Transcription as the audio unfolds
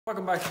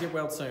Welcome back to Get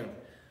Weld Soon.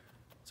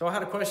 So I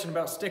had a question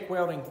about stick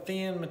welding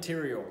thin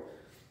material.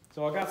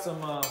 So I got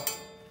some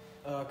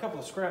a couple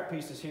of scrap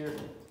pieces here.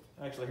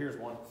 Actually, here's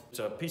one. It's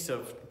a piece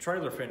of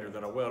trailer fender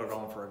that I welded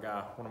on for a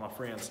guy, one of my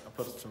friends. I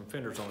put some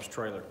fenders on his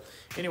trailer.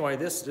 Anyway,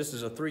 this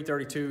is a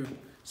 332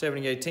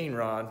 7018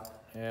 rod,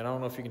 and I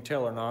don't know if you can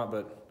tell or not,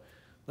 but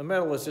the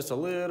metal is just a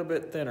little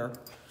bit thinner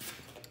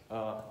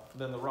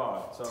than the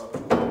rod. So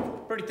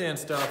pretty thin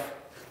stuff.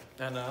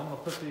 And I'm gonna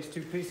put these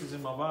two pieces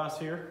in my vise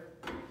here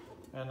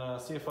and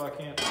see if I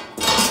can't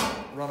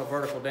run a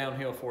vertical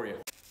downhill for you.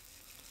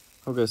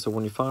 Okay, so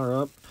when you fire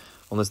up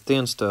on this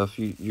thin stuff,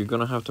 you're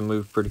gonna have to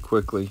move pretty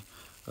quickly.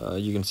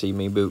 You can see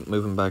me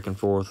moving back and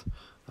forth,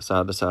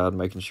 side to side,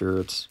 making sure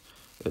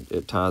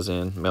it ties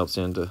in, melts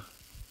into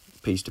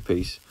piece to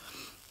piece.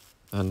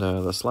 And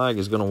the slag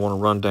is gonna wanna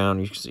run down.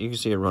 You can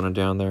see it running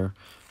down there,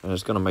 and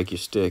it's gonna make you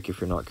stick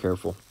if you're not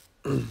careful.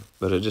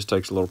 But it just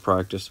takes a little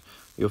practice.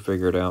 You'll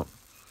figure it out.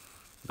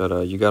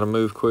 But you got to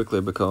move quickly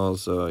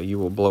because you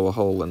will blow a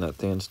hole in that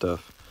thin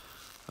stuff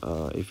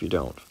if you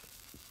don't.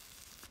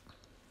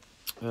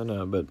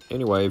 And but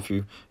anyway,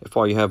 if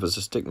all you have is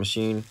a stick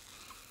machine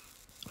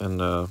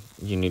and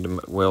you need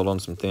to weld on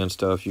some thin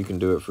stuff, you can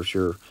do it for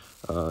sure.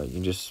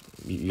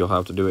 You'll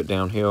have to do it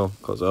downhill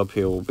because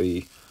uphill will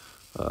be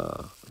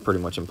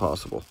pretty much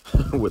impossible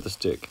with a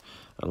stick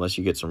unless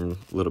you get some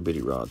little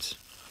bitty rods.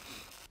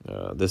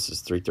 This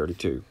is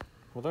 332.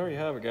 Well, there you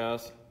have it,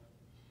 guys.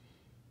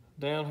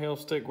 Downhill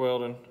stick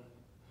welding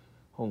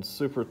on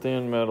super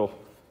thin metal.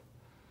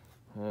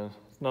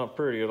 It's not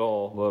pretty at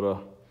all,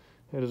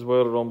 but it is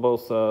welded on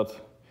both sides.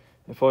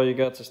 If all you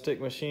got's a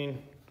stick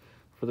machine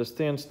for this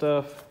thin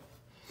stuff,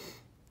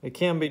 it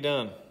can be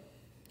done,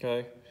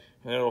 okay?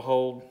 And it'll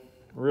hold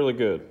really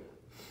good.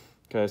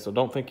 Okay, so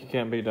don't think it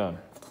can't be done.